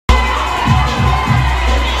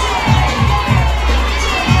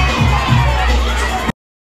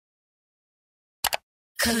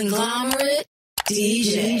Conglomerate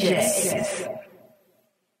DJs.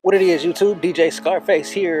 What it is, YouTube? DJ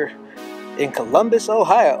Scarface here in Columbus,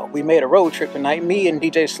 Ohio. We made a road trip tonight, me and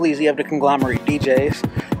DJ Sleezy of the Conglomerate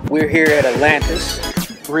DJs. We're here at Atlantis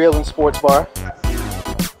Grill and Sports Bar.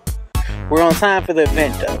 We're on time for the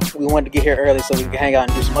event though. We wanted to get here early so we can hang out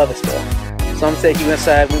and do some other stuff. So I'm gonna take you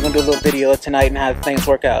inside. We're gonna do a little video tonight and how things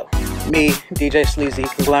work out. Me, DJ Sleezy,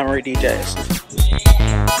 Conglomerate DJs.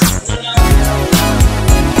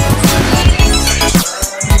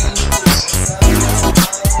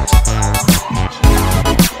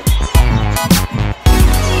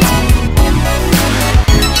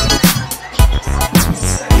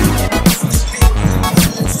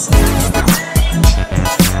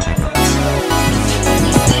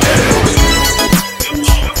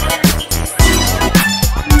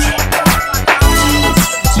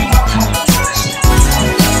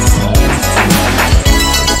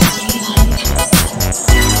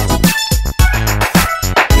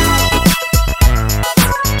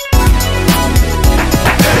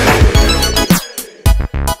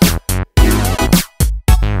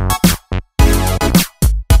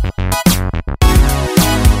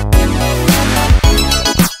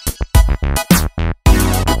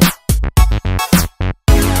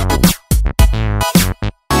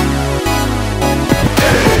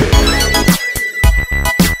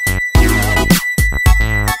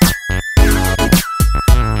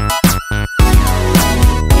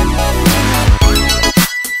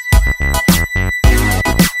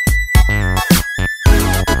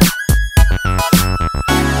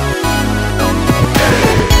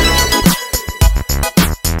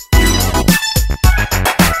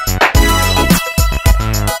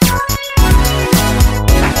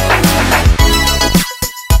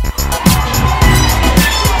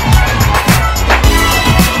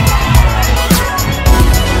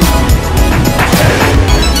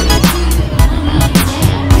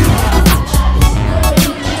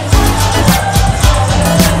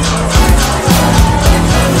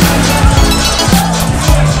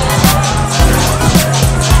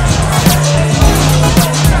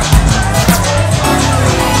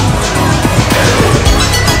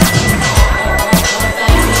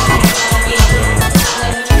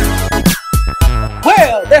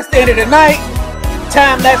 That's the end of the night.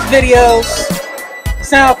 Time-lapse videos,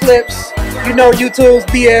 sound clips. You know YouTube's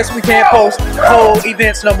BS. We can't post whole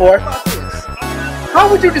events no more. How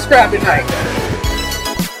would you describe the night?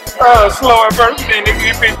 Slow at first, then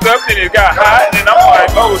it picked up, then it got hot, and I'm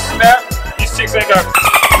like, oh snap, these chicks ain't got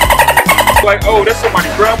like, oh, that's somebody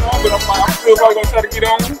grab on, but I'm still probably gonna try to get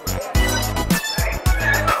on.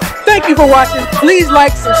 Thank you for watching. Please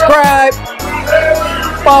like, subscribe,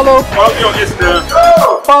 follow me on Instagram.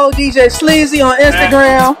 Follow DJ Sleezy on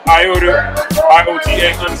Instagram.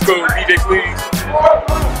 IOTA_DJ Sleezy.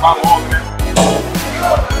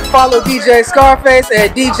 Follow DJ Scarface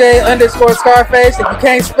at DJ_Scarface. If you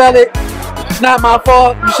can't spell it, it's not my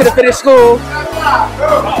fault. You should have finished school.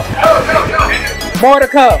 More to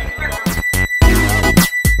come.